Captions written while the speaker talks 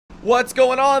What's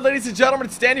going on, ladies and gentlemen?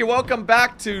 It's Dan here. Welcome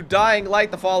back to Dying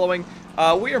Light the Following.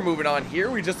 We are moving on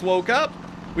here. We just woke up.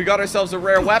 We got ourselves a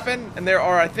rare weapon, and there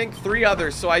are, I think, 3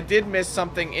 others. So I did miss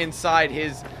something inside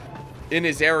his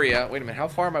area. Wait a minute. How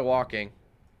far am I walking?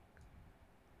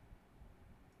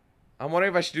 I'm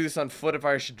wondering if I should do this on foot, if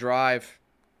I should drive.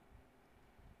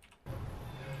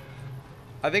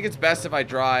 I think it's best if I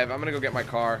drive. I'm gonna go get my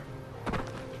car.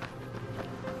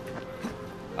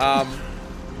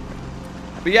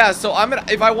 But yeah, so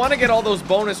if I want to get all those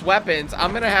bonus weapons,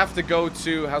 I'm gonna have to go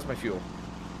to, how's my fuel?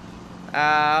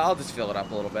 I'll just fill it up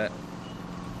a little bit.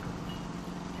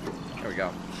 There we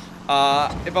go.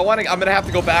 If I want to, I'm gonna have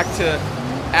to go back to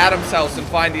Adam's house and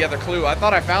find the other clue. I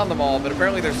thought I found them all, but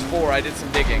apparently there's 4. I did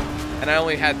some digging, and I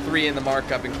only had 3 in the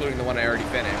markup, including the one I already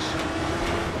finished.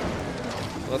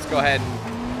 So let's go ahead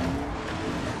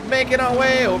and making our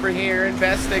way over here,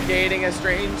 investigating a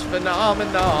strange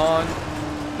phenomenon.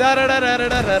 It's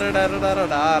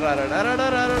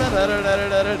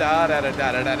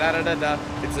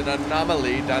an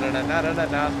anomaly.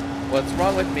 What's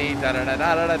wrong with me?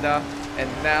 And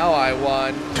now I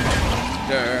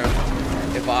wonder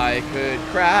if I could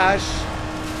crash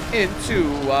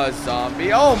into a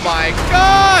zombie. Oh my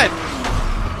god!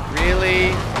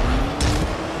 Really?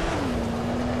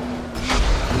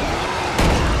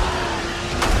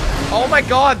 Oh my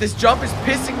god, this jump is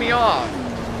pissing me off.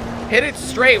 Hit it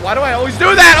straight. Why do I always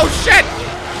do that? Oh shit!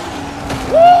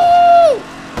 Woo!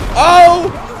 Oh!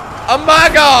 Oh my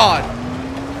god!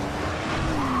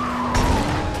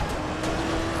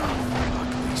 Fuck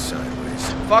me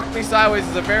sideways. Fuck me sideways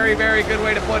is a very, very good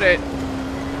way to put it.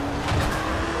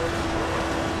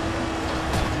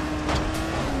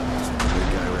 Some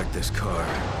big guy wrecked this car.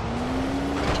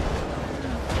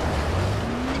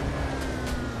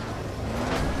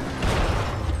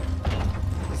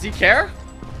 Does he care?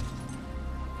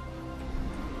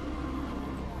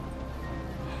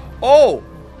 Oh!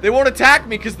 They won't attack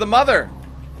me because the mother.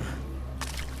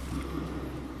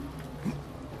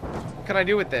 What can I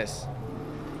do with this?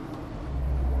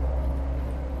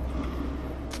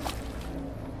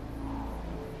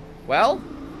 Well?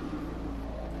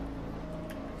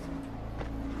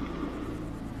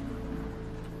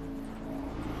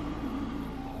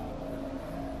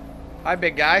 Hi,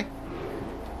 big guy.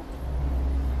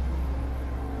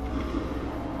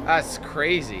 That's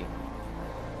crazy.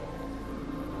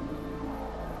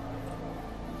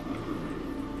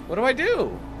 What do I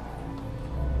do?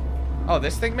 Oh,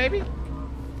 this thing maybe?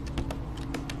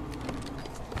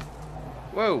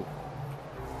 Whoa.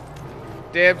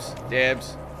 Dibs,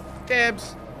 dibs,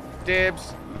 dibs,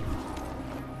 dibs.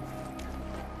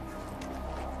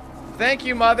 Thank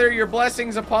you, Mother. Your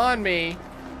blessings upon me.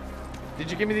 Did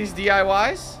you give me these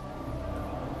DIYs?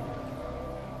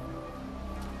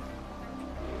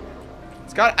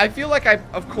 It's got, I feel like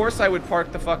of course I would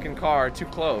park the fucking car too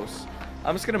close.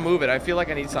 I'm just gonna move it. I feel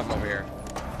like I need something over here.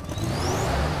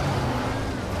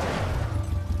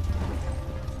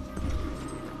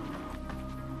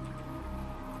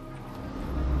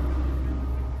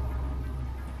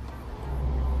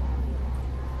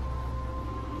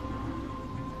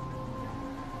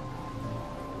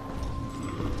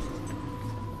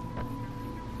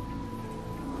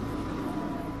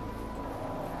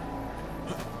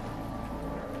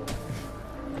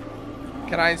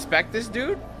 Can I inspect this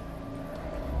dude?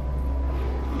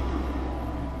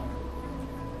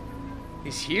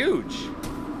 He's huge.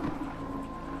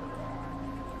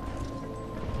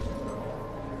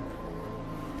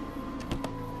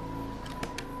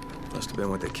 Must have been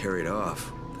what they carried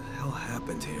off. What the hell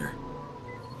happened here?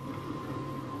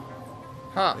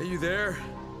 Huh. Are you there?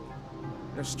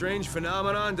 A strange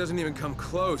phenomenon doesn't even come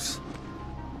close.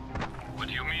 What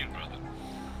do you mean, brother?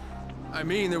 I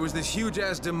mean, there was this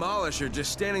huge-ass demolisher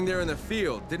just standing there in the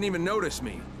field. Didn't even notice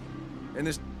me. And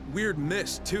this weird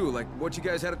mist, too, like what you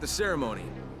guys had at the ceremony.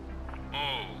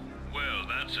 Oh, well,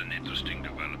 that's an interesting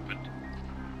development.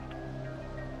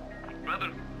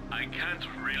 Brother, I can't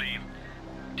really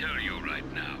tell you right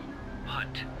now,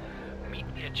 but meet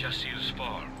me at Jassir's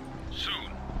farm.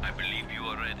 Soon, I believe you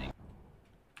are ready.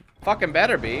 Fucking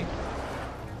better be.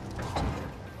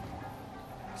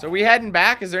 So we heading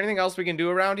back? Is there anything else we can do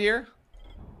around here?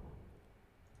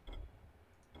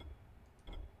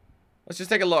 Let's just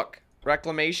take a look.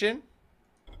 Reclamation?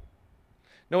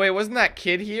 No, wait, wasn't that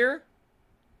kid here?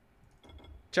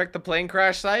 Check the plane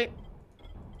crash site.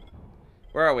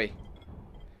 Where are we?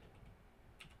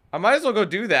 I might as well go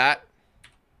do that.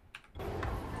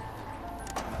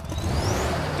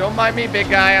 Don't mind me,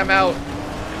 big guy. I'm out.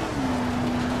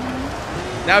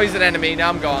 Now he's an enemy. Now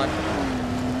I'm gone.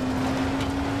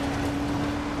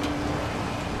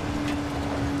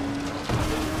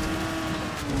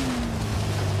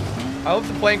 I hope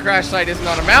the plane crash site isn't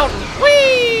on a mountain.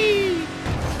 Whee!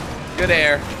 Good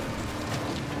air.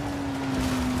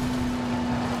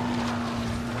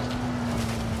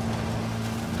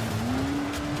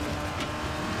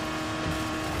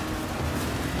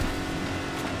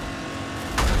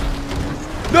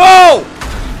 No!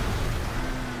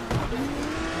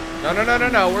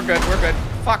 No. We're good. We're good.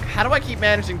 Fuck. How do I keep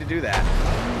managing to do that?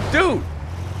 Dude!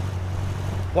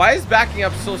 Why is backing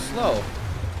up so slow?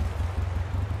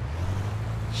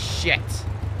 Shit.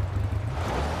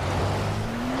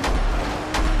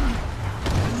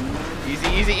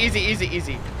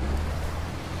 Easy.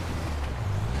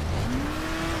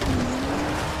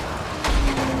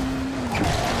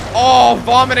 Oh,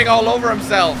 vomiting all over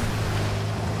himself.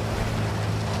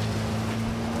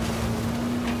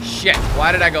 Shit,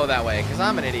 why did I go that way? Because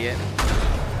I'm an idiot.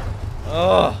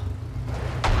 Ugh.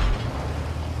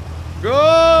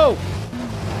 Go!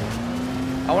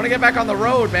 I want to get back on the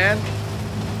road, man.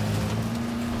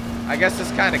 I guess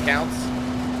this kind of counts.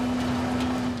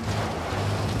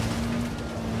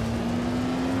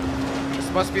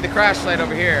 This must be the crash site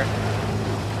over here.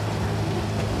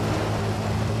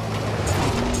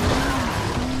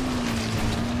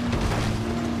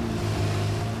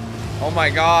 Oh my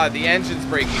god, the engine's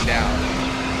breaking down.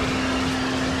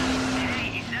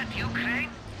 Hey, is that you, Crane?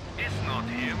 It's not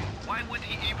him. Why would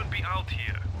he even be out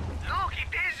here? Look, it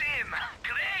is him!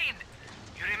 Crane!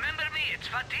 You remember me? It's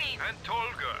Fatin. And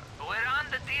Tolga. We're on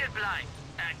the deer blind.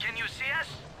 Can you see us?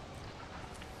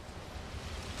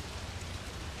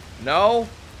 No?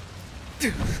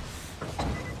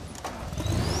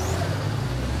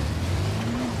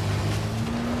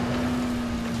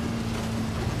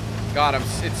 God,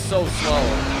 it's so slow.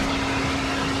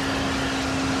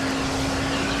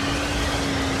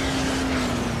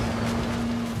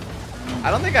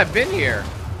 I don't think I've been here.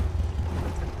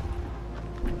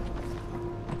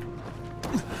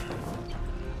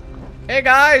 Hey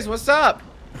guys, what's up?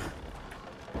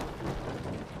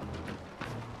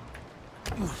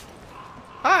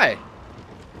 Hi.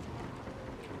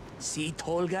 See,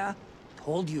 Tolga?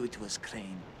 Told you it was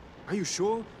Crane. Are you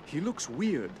sure? He looks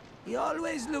weird. He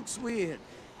always looks weird.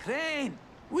 Crane,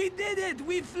 we did it!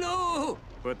 We flew!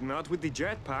 But not with the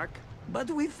jetpack. But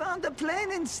we found a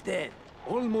plane instead.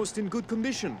 Almost in good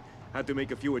condition. Had to make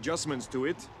a few adjustments to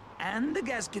it. And the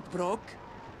gasket broke.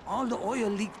 All the oil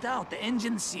leaked out. The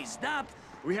engine seized up.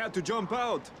 We had to jump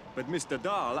out. But Mr.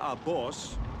 Dahl, our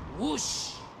boss...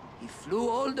 Whoosh! He flew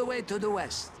all the way to the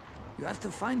west. You have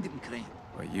to find him, Crane.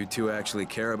 Well, you two actually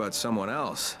care about someone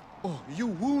else. Oh, you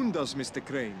wound us, Mr.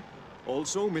 Crane.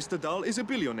 Also, Mr. Dahl is a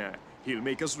billionaire. He'll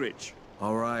make us rich.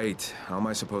 All right. How am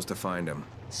I supposed to find him?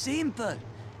 Simple.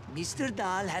 Mr.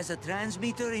 Dahl has a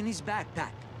transmitter in his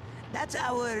backpack. That's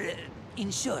our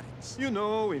insurance. You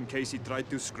know, in case he tried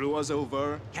to screw us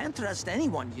over. Can't trust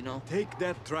anyone, you know. Take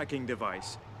that tracking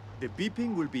device. The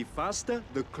beeping will be faster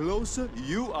the closer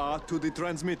you are to the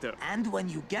transmitter. And when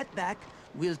you get back,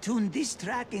 we'll tune this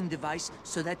tracking device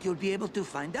so that you'll be able to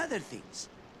find other things.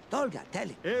 Tolga, tell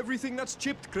him. Everything that's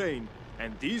chipped, Crane.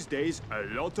 And these days, a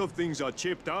lot of things are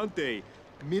chipped, aren't they?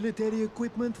 Military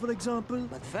equipment, for example.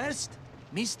 But first,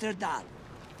 Mr. Dahl.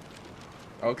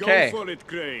 Okay. Go for it,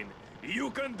 Crane. You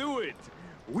can do it.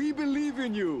 We believe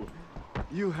in you.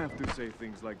 You have to say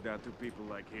things like that to people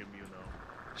like him, you know.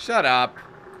 Shut up.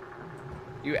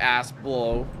 You ass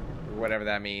blow. Or whatever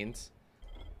that means.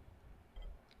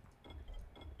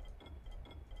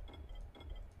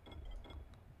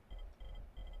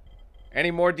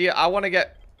 Any more deal? I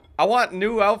want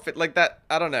new outfit like that.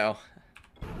 I don't know.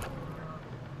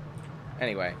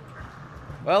 Anyway.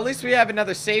 Well, at least we have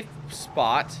another safe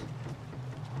spot.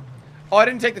 Oh, I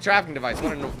didn't take the tracking device.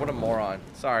 What a moron.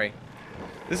 Sorry.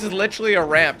 This is literally a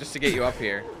ramp just to get you up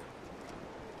here.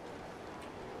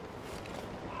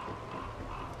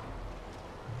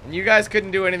 And you guys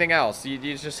couldn't do anything else. You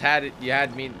just had it. You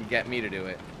had me to get me to do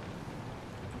it.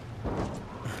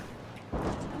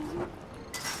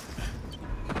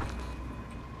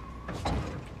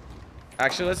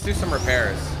 Actually, let's do some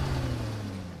repairs.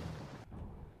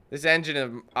 This engine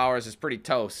of ours is pretty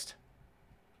toast.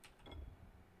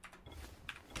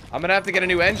 I'm gonna have to get a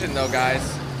new engine though, guys.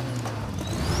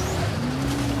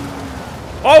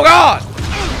 Oh god!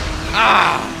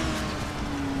 Ah!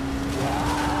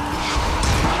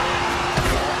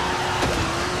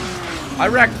 I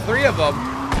wrecked 3 of them.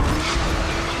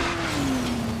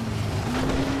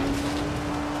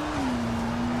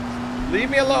 Leave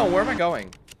me alone. Where am I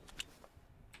going?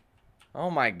 Oh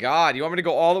my god. You want me to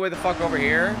go all the way the fuck over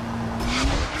here?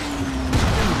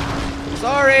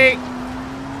 Sorry.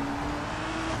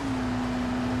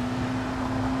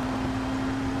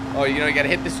 Oh, you gotta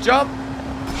hit this jump.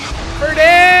 For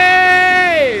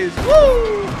days!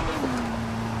 Woo!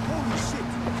 Holy shit!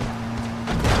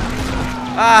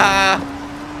 Ah!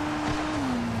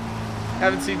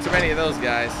 Haven't seen too many of those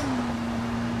guys.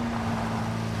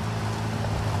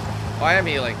 Oh, I am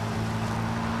healing.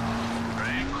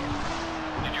 Craig,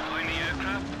 did you find the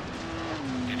aircraft?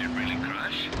 Did it really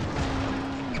crash?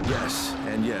 Yes,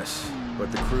 and yes.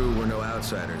 But the crew were no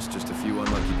outsiders, just a few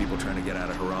unlucky people trying to get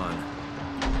out of Harran.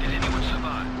 Did anyone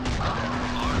survive?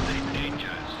 Are they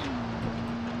dangerous?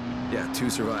 Yeah, 2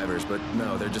 survivors, but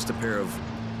no, they're just a pair of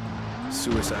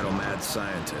suicidal mad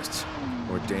scientists.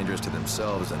 More dangerous to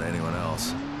themselves than anyone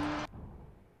else.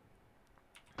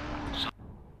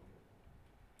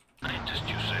 Scientist,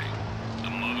 you say? The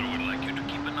mother would like you to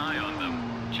keep an eye on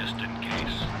them, just in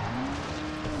case.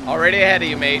 Already ahead of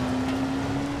you, mate.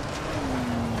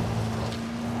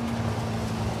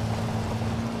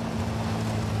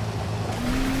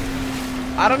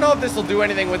 I don't know if this will do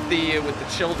anything with the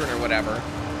children or whatever.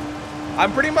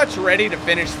 I'm pretty much ready to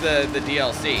finish the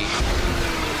DLC.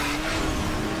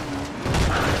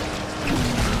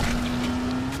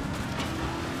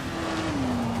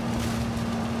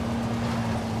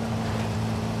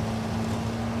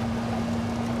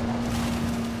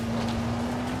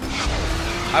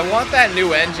 I want that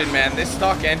new engine, man. This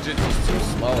stock engine is too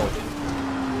slow.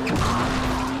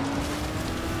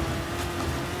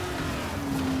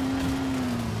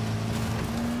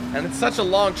 And it's such a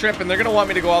long trip, and they're gonna want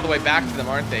me to go all the way back to them,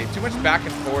 aren't they? Too much back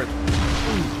and forth.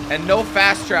 And no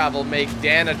fast travel make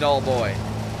Dan a dull boy.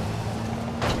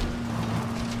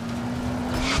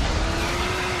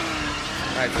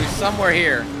 Alright, so he's somewhere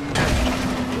here.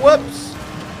 Whoops!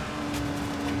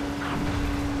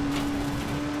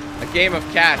 A game of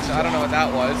catch. I don't know what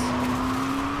that was.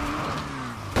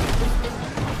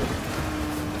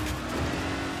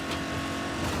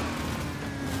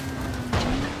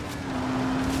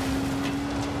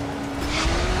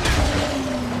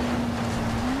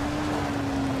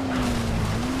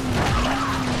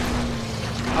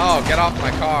 Oh, get off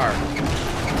my car.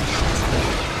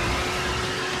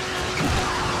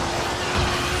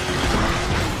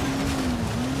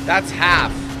 That's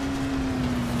half.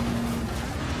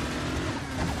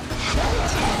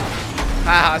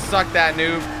 Haha, suck that,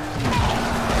 noob.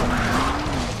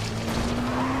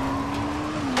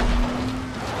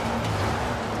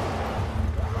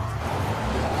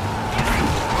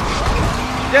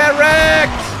 Get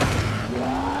wrecked!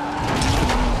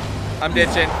 I'm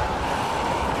ditching.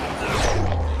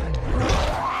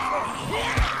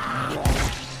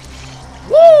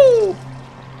 Woo!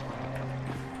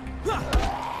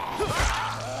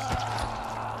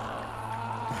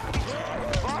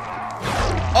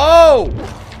 Oh!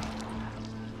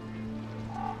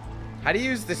 How do you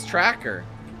use this tracker?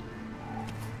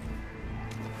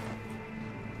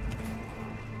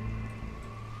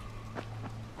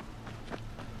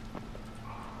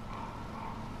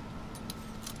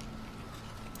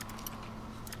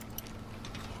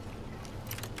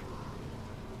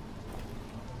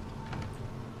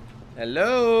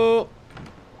 Hello?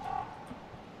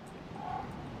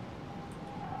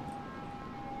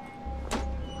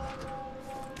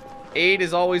 Aid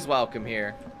is always welcome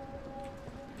here.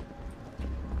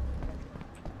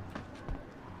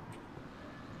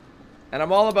 And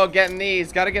I'm all about getting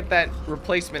these. Gotta get that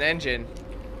replacement engine.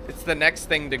 It's the next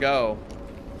thing to go.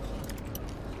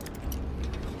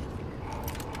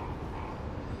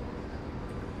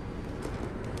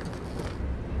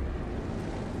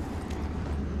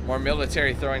 More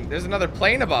military throwing. There's another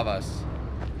plane above us.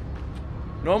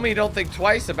 Normally you don't think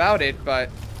twice about it, but...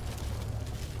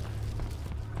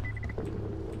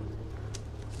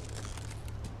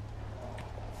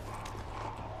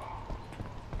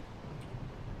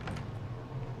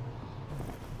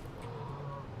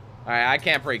 Alright, I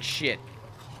can't break shit.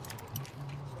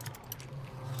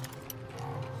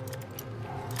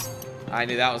 I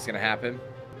knew that was gonna happen.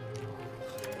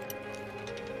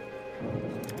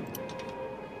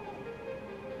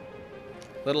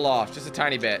 Little off, just a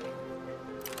tiny bit.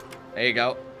 There you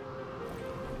go.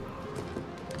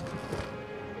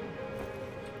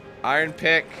 Iron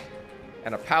pick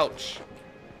and a pouch.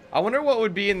 I wonder what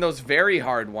would be in those very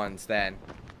hard ones then.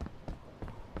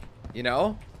 You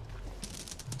know?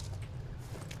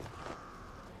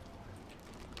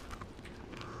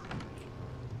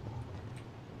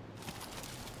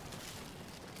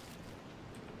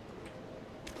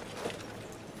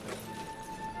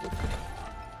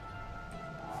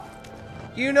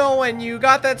 You know when you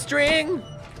got that string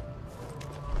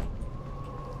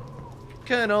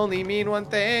can only mean one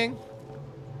thing.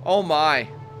 Oh my.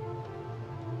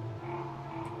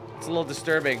 It's a little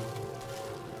disturbing.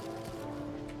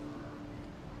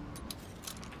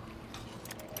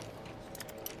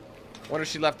 Wonder if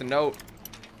she left a note.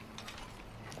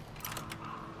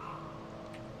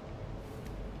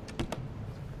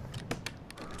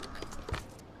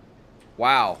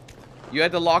 Wow. You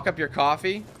had to lock up your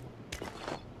coffee?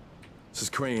 This is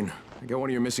Crane. I got one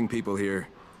of your missing people here.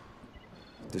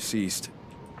 Deceased.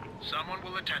 Someone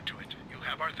will attend to it. You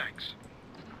have our thanks.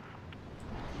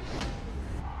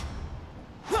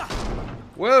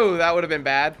 Whoa, that would have been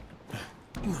bad.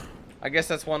 I guess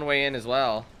that's one way in as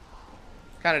well.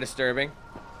 Kind of disturbing.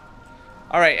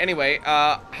 Alright, anyway,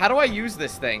 how do I use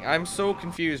this thing? I'm so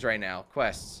confused right now.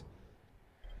 Quests.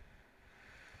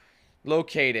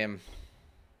 Locate him.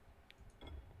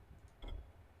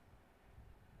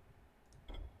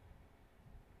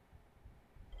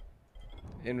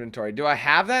 Inventory. Do I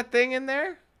have that thing in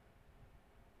there?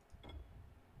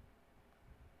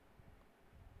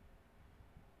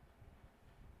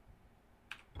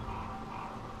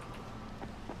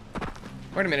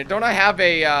 Wait a minute. Don't I have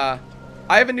a I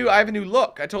have a new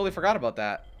look. I totally forgot about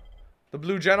that. The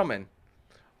blue gentleman.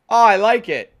 Oh, I like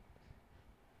it.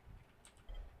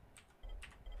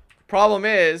 Problem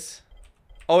is,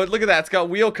 oh, look at that. It's got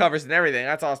wheel covers and everything.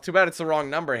 That's awesome. Too bad it's the wrong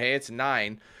number. Hey, it's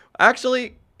 9.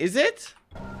 Actually, is it?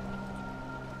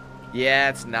 Yeah,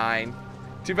 it's 9.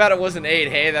 Too bad it wasn't 8.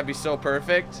 Hey, that'd be so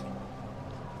perfect.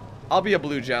 I'll be a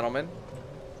blue gentleman.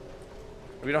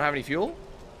 We don't have any fuel?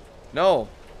 No.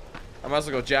 I might as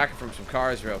well go jack it from some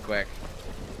cars real quick.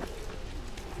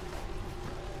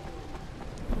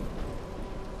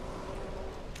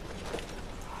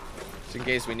 Just in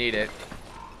case we need it.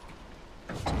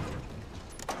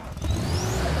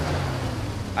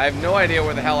 I have no idea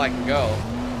where the hell I can go.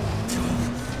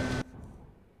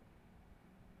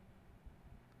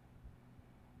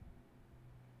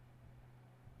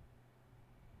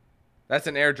 That's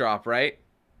an airdrop, right?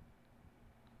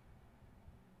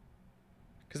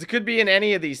 Because it could be in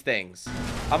any of these things.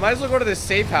 I might as well go to this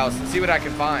safe house and see what I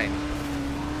can find.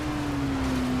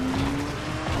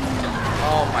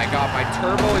 Oh my god, my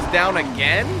turbo is down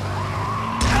again?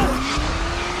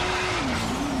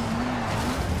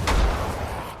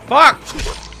 Fuck!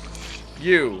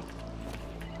 You.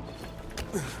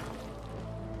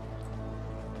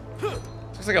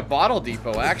 Looks like a bottle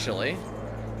depot, actually.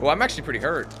 Oh, I'm actually pretty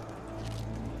hurt.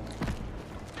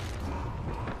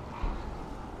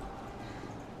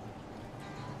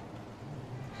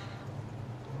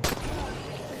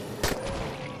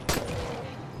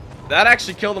 That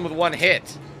actually killed him with one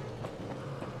hit.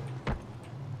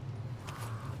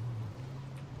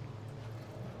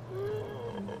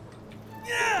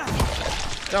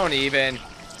 Don't even.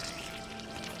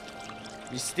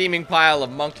 You steaming pile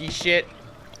of monkey shit.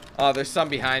 Oh, there's some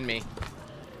behind me.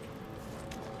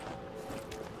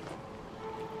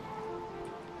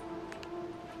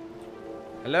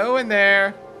 Hello in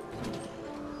there.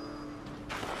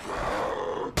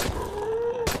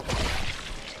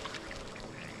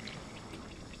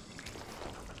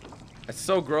 It's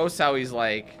so gross how he's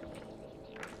like.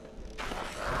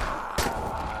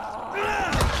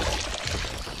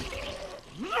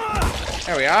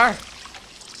 There we are.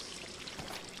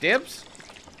 Dibs?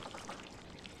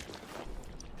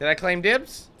 Did I claim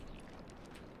dibs?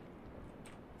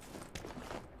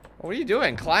 What are you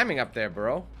doing? Climbing up there,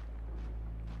 bro.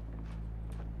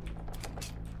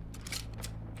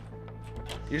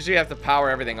 Usually you have to power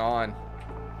everything on.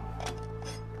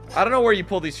 I don't know where you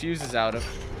pull these fuses out of.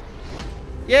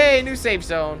 Yay, new safe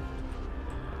zone.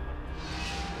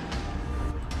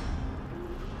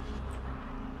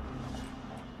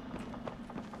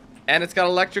 And it's got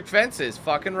electric fences.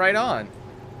 Fucking right on.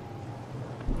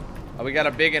 Oh, we got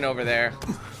a big one over there.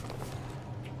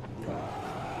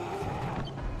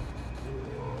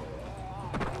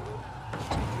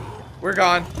 We're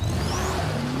gone.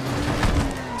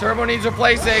 Turbo needs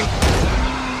replacing.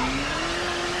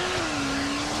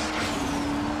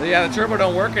 But yeah, the turbo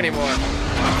don't work anymore.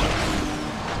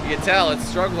 You can tell it's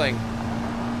struggling.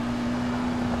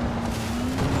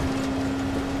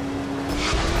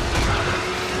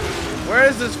 Where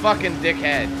is this fucking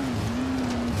dickhead?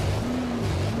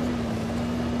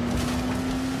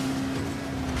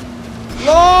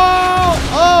 LOL!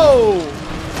 Oh!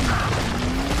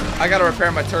 I gotta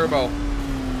repair my turbo.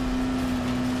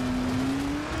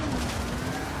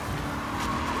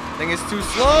 Thing is too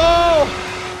slow!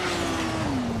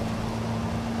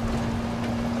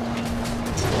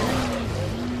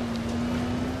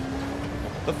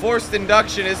 The forced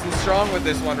induction isn't strong with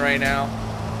this one right now.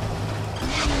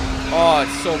 Oh,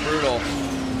 it's so brutal.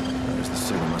 There's the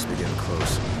signal, must be getting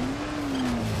close.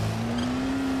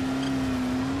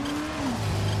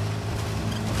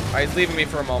 Alright, he's leaving me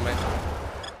for a moment.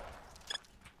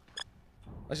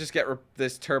 Let's just get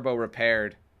this turbo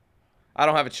repaired. I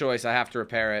don't have a choice. I have to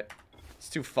repair it. It's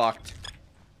too fucked.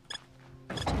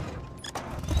 Alright,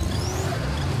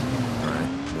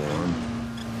 warm.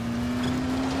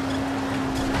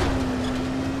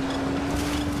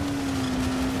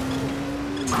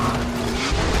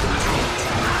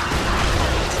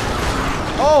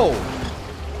 Oh!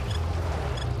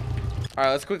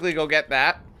 Alright, let's quickly go get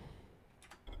that.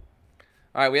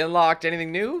 Alright, we unlocked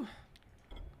anything new?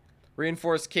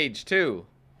 Reinforced cage 2.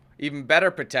 Even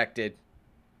better protected.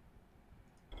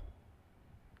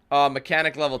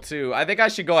 Mechanic level 2. I think I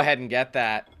should go ahead and get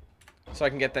that. So I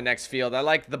can get the next field. I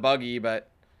like the buggy, but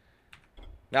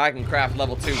now I can craft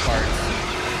level 2 parts.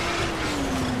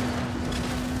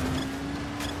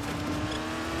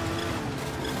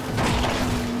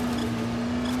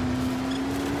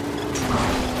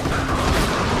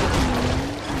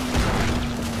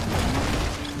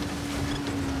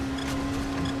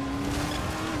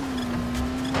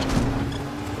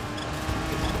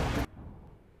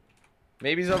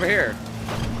 Maybe he's over here.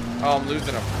 Oh, I'm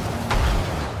losing him.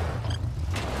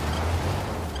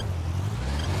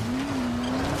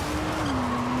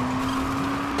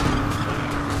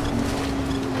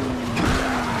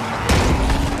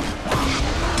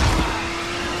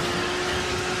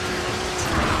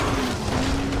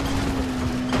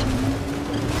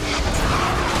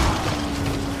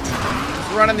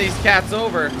 Just running these cats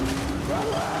over.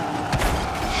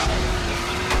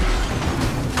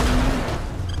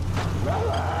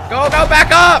 Go, go,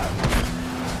 back up!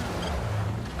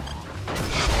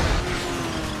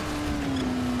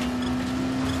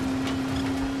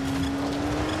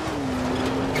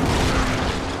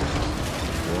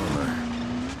 Warmer.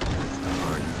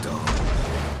 Are you dumb?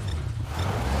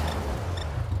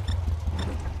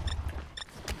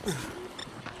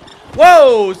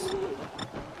 Whoa!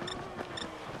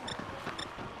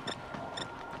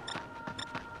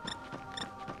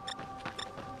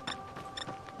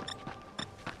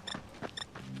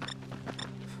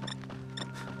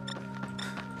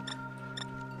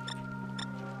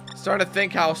 Starting to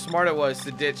think how smart it was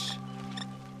to ditch.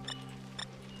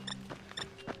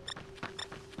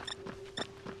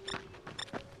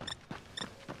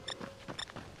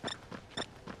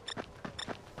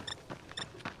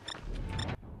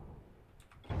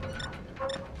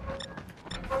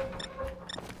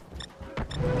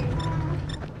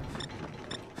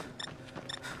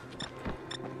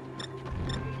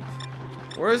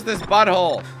 Where's this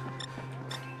butthole?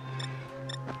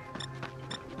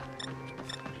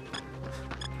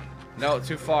 No,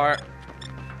 too far.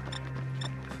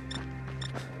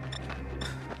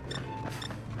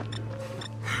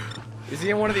 Is he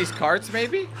in one of these carts,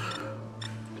 maybe?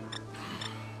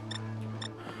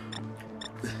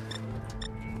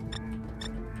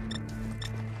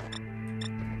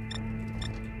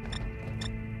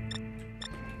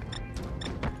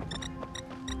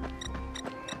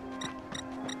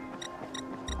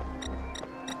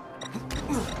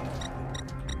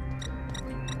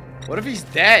 What if he's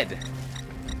dead?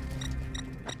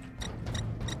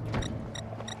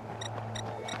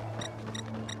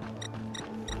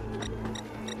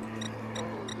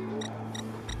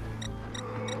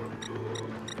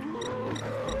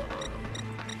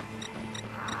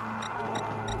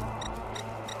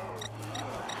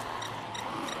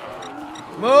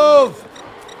 Move!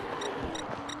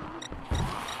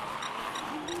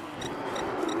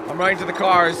 I'm running to the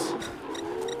cars.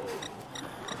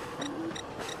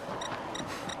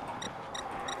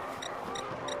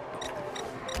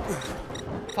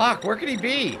 Fuck, where could he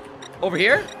be? Over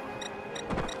here?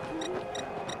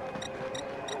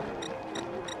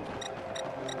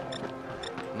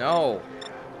 No.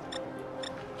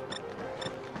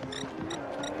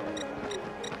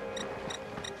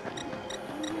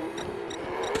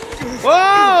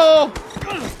 Whoa!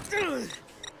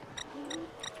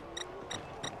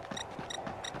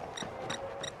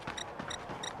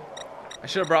 I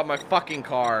should have brought my fucking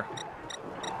car.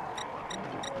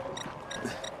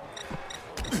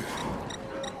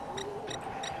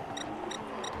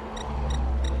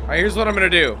 Alright, here's what I'm gonna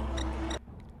do.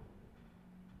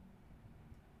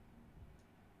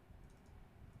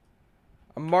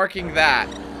 I'm marking that.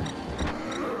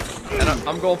 And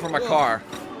I'm going for my car.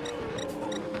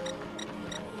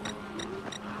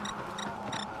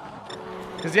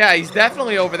 Because, yeah, he's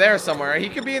definitely over there somewhere. He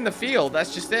could be in the field.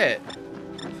 That's just it.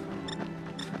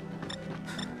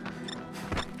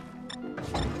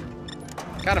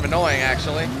 Kind of annoying,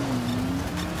 actually.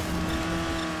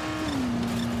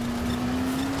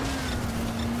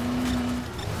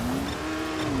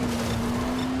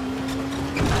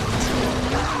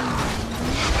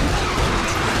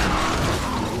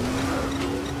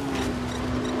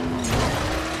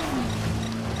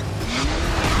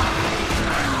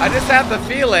 I just have the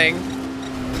feeling.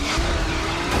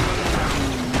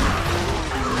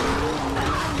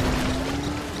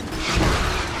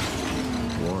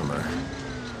 Warmer.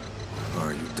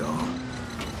 Are you, doll?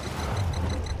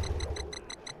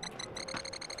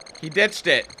 He ditched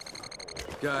it.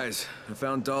 Guys, I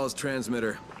found Dahl's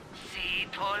transmitter. See,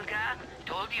 Tolga?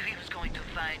 Told you he was going to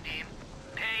find him.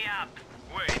 Pay up.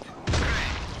 Wait,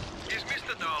 Crane, is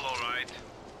Mr. Dahl alright?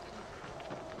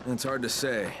 It's hard to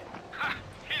say. Ha!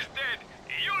 He's dead!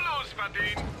 You lose,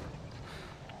 Fadin!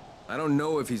 I don't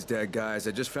know if he's dead, guys.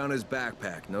 I just found his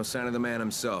backpack. No sign of the man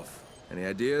himself. Any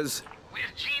ideas? We're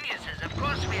geniuses. Of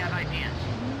course we have ideas.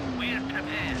 We're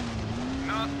prepared.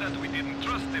 Not that we didn't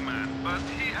trust the man, but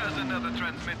he has another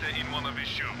transmitter in one of his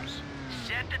shoes.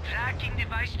 Set the tracking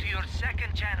device to your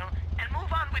second channel and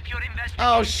move on with your investigation.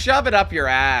 Oh, shove it up your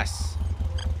ass.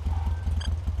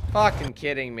 Fucking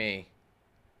kidding me.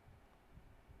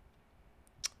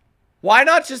 Why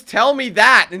not just tell me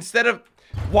that instead of...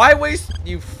 Why waste...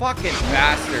 You fucking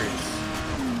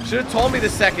bastards. Should have told me the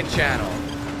second channel.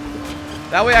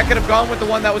 That way I could have gone with the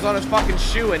one that was on his fucking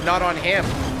shoe and not on him.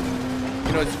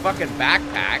 You know, his fucking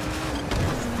backpack.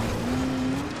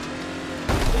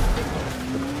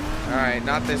 Alright,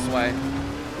 not this way.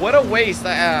 What a waste.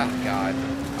 Ah, God.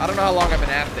 I don't know how long I've been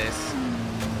at this.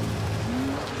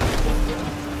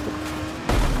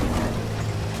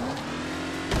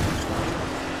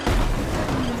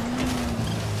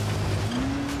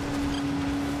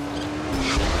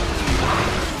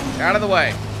 Out of the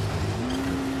way.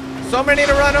 So many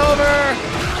to run over.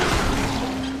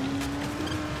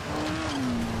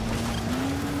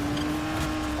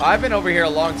 I've been over here a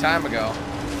long time ago.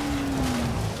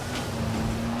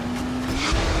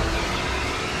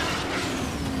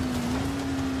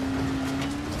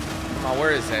 Oh,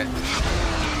 where is it?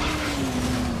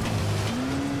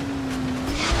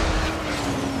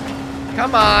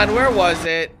 Come on, where was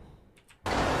it?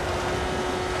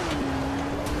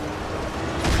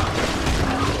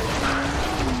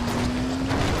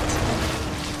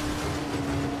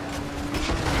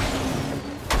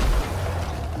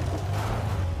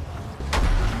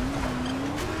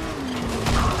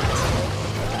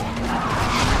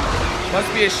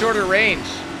 Must be a shorter range.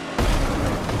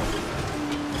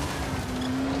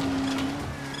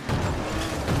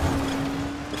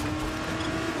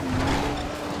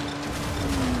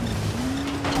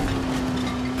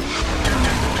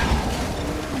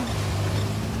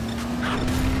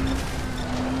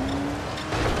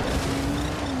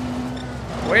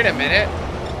 Wait a minute.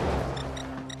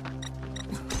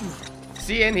 Is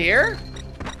he in here?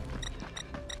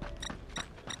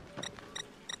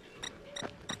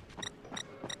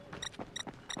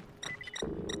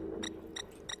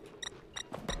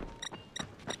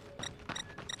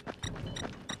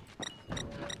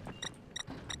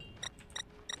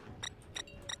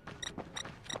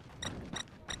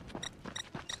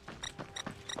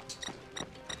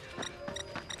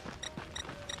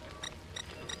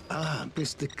 Ah,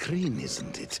 Mr. Crane,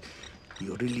 isn't it?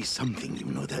 You're really something, you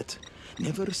know that.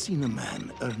 Never seen a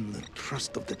man earn the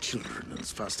trust of the children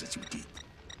as fast as you did.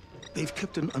 They've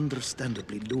kept an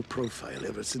understandably low profile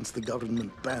ever since the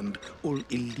government banned all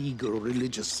illegal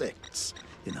religious sects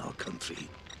in our country.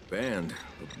 Banned?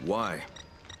 Why?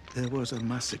 There was a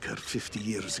massacre 50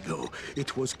 years ago.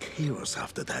 It was chaos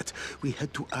after that. We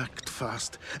had to act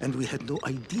fast, and we had no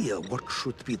idea what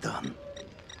should be done.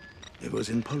 It was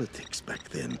in politics back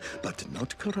then, but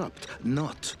not corrupt.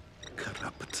 Not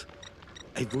corrupt.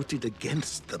 I voted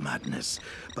against the madness,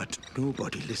 but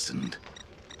nobody listened.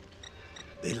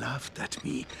 They laughed at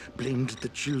me, blamed the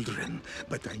children,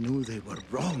 but I knew they were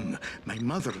wrong. My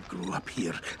mother grew up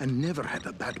here and never had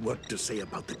a bad word to say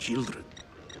about the children.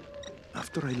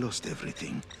 After I lost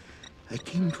everything, I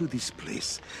came to this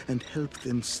place and helped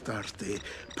them start a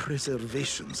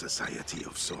preservation society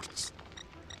of sorts.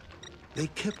 They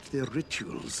kept their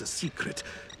rituals a secret,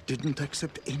 didn't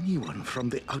accept anyone from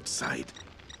the outside.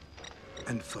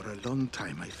 And for a long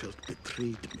time I felt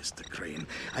betrayed, Mr. Crane.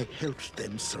 I helped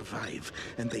them survive,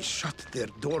 and they shut their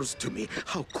doors to me.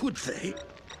 How could they?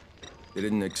 They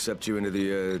didn't accept you into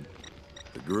the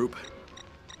group?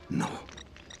 No.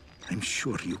 I'm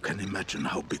sure you can imagine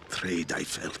how betrayed I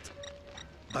felt.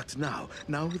 But now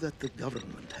that the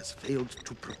government has failed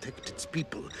to protect its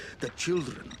people, the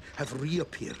children have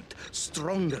reappeared,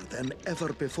 stronger than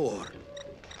ever before.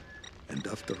 And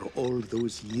after all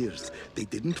those years, they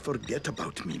didn't forget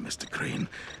about me, Mr. Crane.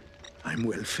 I'm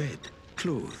well fed,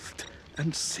 clothed,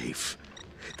 and safe.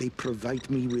 They provide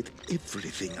me with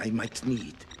everything I might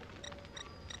need.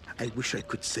 I wish I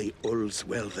could say all's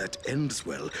well that ends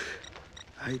well.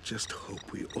 I just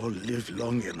hope we all live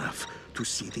long enough to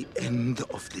see the end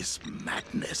of this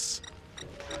madness.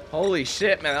 Holy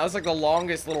shit, man. That was like the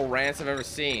longest little rant I've ever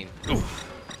seen.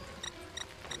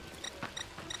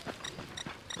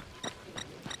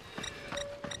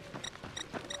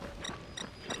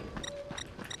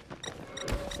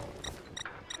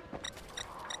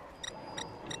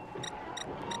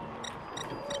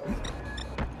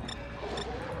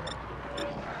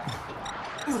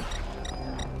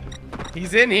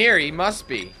 He's in here. He must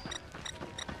be.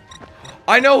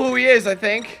 I know who he is, I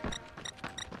think.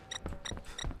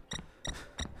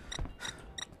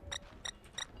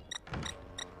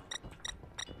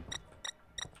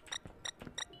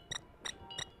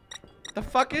 The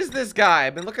fuck is this guy?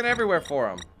 I've been looking everywhere for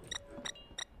him.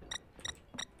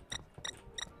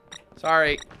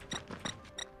 Sorry.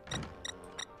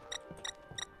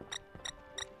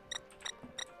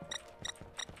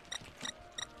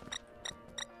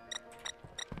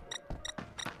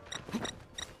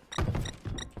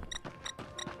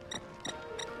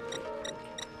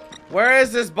 Where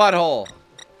is this butthole?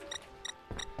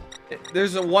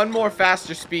 There's a one more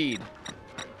faster speed.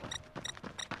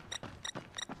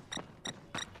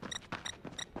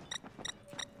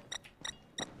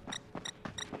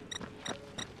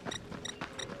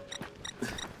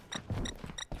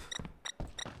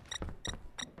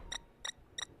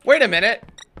 Wait a minute.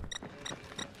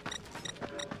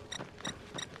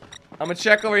 I'm gonna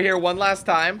check over here one last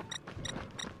time.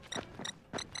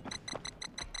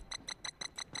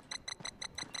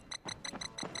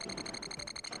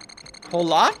 Whole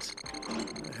lot?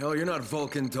 Hell, you're not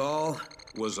Vulcan doll.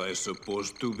 Was I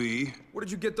supposed to be? Where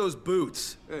did you get those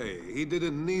boots? Hey, he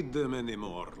didn't need them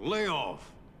anymore. Lay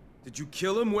off. Did you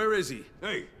kill him? Where is he?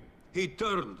 Hey, he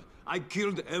turned. I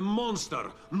killed a monster,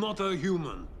 not a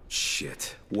human.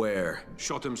 Shit. Where?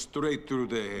 Shot him straight through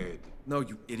the head. No,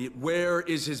 you idiot. Where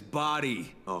is his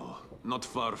body? Oh, not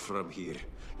far from here.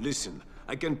 Listen,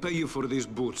 I can pay you for these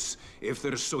boots. If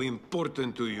they're so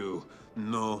important to you,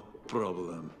 no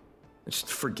problem. Just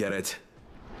forget it.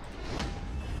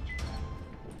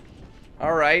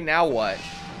 Alright, now what?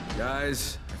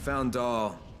 Guys, I found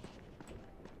Doll.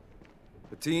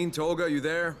 Patine, Tolga, you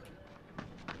there?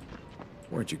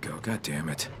 Where'd you go? God damn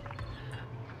it.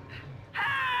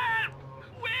 Help!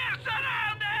 We're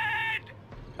surrounded!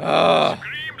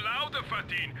 Scream louder,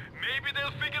 Fatin. Maybe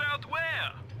they'll figure out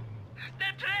where.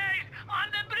 The train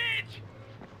on the bridge!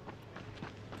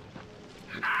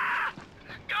 Ah!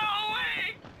 Go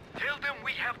away! Tell them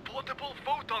we have portable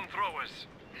photon throwers.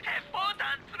 A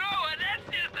photon thrower, that's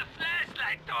just a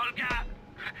flashlight, Tolga!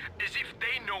 As if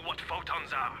they know what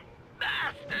photons are.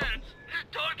 Bastards!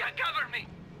 Tolga, cover me!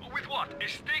 With what? A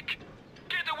stick?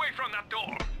 Get away from that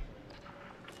door!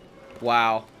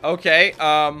 Wow. Okay,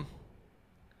 well,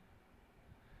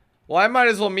 I might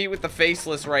as well meet with the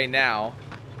Faceless right now.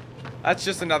 That's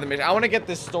just another mission. I want to get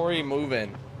this story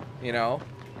moving, you know?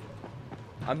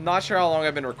 I'm not sure how long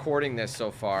I've been recording this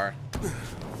so far.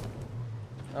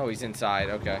 Oh, he's inside.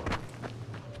 Okay.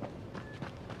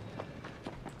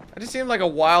 That just seemed like a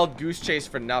wild goose chase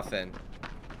for nothing.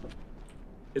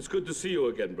 It's good to see you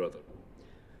again, brother.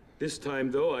 This time,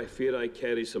 though, I fear I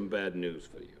carry some bad news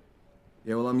for you.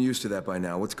 Yeah, well, I'm used to that by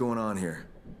now. What's going on here?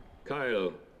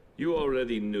 Kyle, you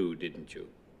already knew, didn't you?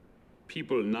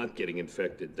 People not getting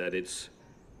infected, that it's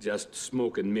just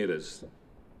smoke and mirrors.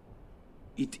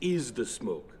 It is the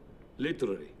smoke,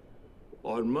 literally.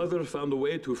 Our mother found a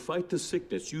way to fight the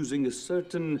sickness using a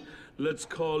certain, let's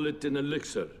call it an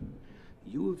elixir.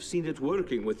 You have seen it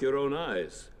working with your own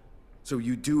eyes. So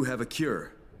you do have a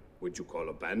cure? Would you call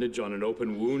a bandage on an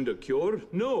open wound a cure?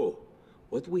 No.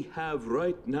 What we have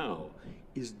right now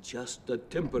is just a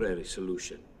temporary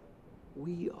solution.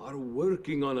 We are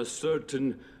working on a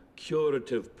certain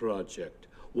curative project,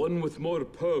 one with more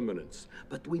permanence.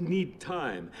 But we need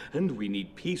time, and we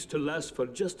need peace to last for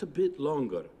just a bit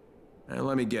longer. And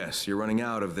let me guess, you're running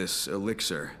out of this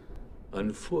elixir.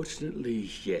 Unfortunately,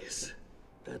 yes.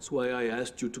 That's why I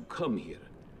asked you to come here.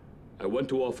 I want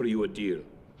to offer you a deal.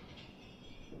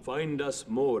 Find us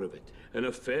more of it, and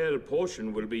a fair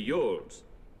portion will be yours.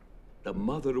 The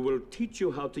mother will teach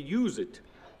you how to use it.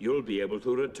 You'll be able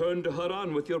to return to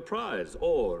Harran with your prize,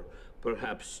 or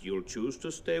perhaps you'll choose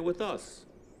to stay with us.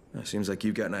 Seems like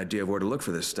you've got an idea of where to look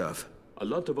for this stuff. A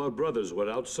lot of our brothers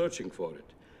were out searching for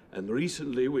it, and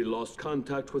recently we lost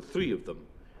contact with 3 of them.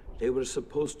 They were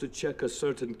supposed to check a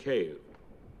certain cave.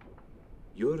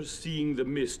 Your seeing the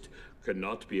mist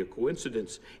cannot be a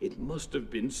coincidence. It must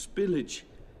have been spillage.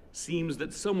 Seems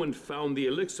that someone found the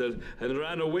elixir and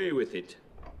ran away with it.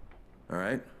 All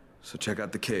right, so check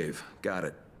out the cave. Got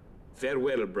it.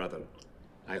 Farewell, brother.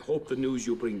 I hope the news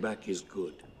you bring back is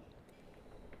good.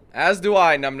 As do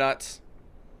I, numbnuts.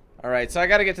 Alright, so I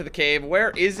gotta get to the cave.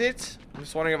 Where is it? I'm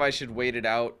just wondering if I should wait it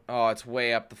out. Oh, it's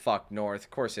way up the fuck north.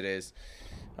 Of course it is.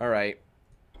 Alright.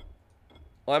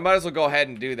 Well, I might as well go ahead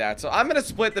and do that. So I'm going to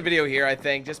split the video here, I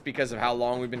think, just because of how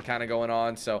long we've been kind of going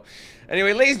on. So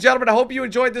anyway, ladies and gentlemen, I hope you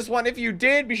enjoyed this one. If you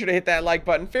did, be sure to hit that like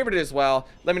button, favorite it as well.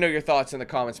 Let me know your thoughts in the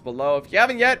comments below. If you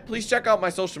haven't yet, please check out my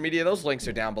social media. Those links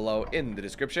are down below in the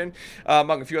description.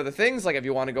 Among a few other things, like if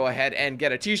you want to go ahead and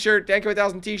get a t-shirt,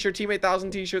 DanQ8000 t-shirt,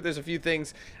 Team8000 t-shirt, there's a few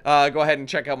things. Go ahead and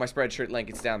check out my Spreadshirt link.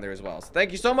 It's down there as well. So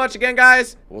thank you so much again,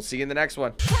 guys. We'll see you in the next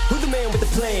one. Who's the man with the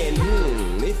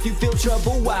plan? If you feel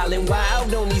trouble wildin'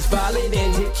 wild on these violent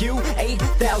ends, hit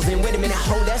DanQ8000. Wait a minute,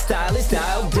 hold that stylish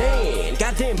style. Damn,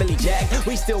 goddamn Billy Jack,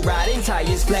 we still riding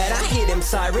tires flat. I hear them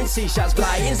sirens, see shots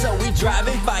flying, so we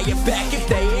driving fire back. If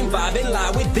they ain't vibing,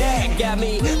 lie with that. Got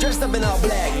me dressed up in all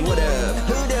black. What up?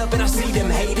 Hood up, and I see them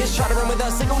haters try to run with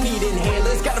us. They gon' need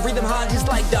inhalers. Gotta breathe them hard, just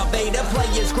like Darth Vader.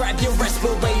 Players, grab your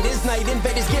respirators. Night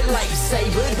invaders get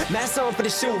lightsabered. Mask on for the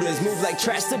shooters, move like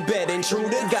trash to bed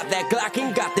intruder. Got that Glock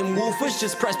and got them woofers.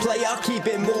 Just press play, I'll keep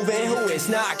it moving. Who is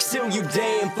not still, you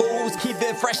damn fools? Keep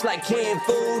it fresh like canned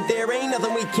food. There ain't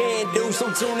nothing we can't do,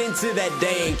 so tune into that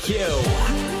DanQ.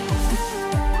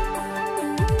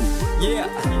 Yeah.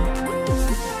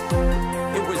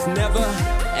 It was never,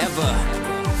 ever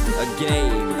a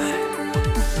game.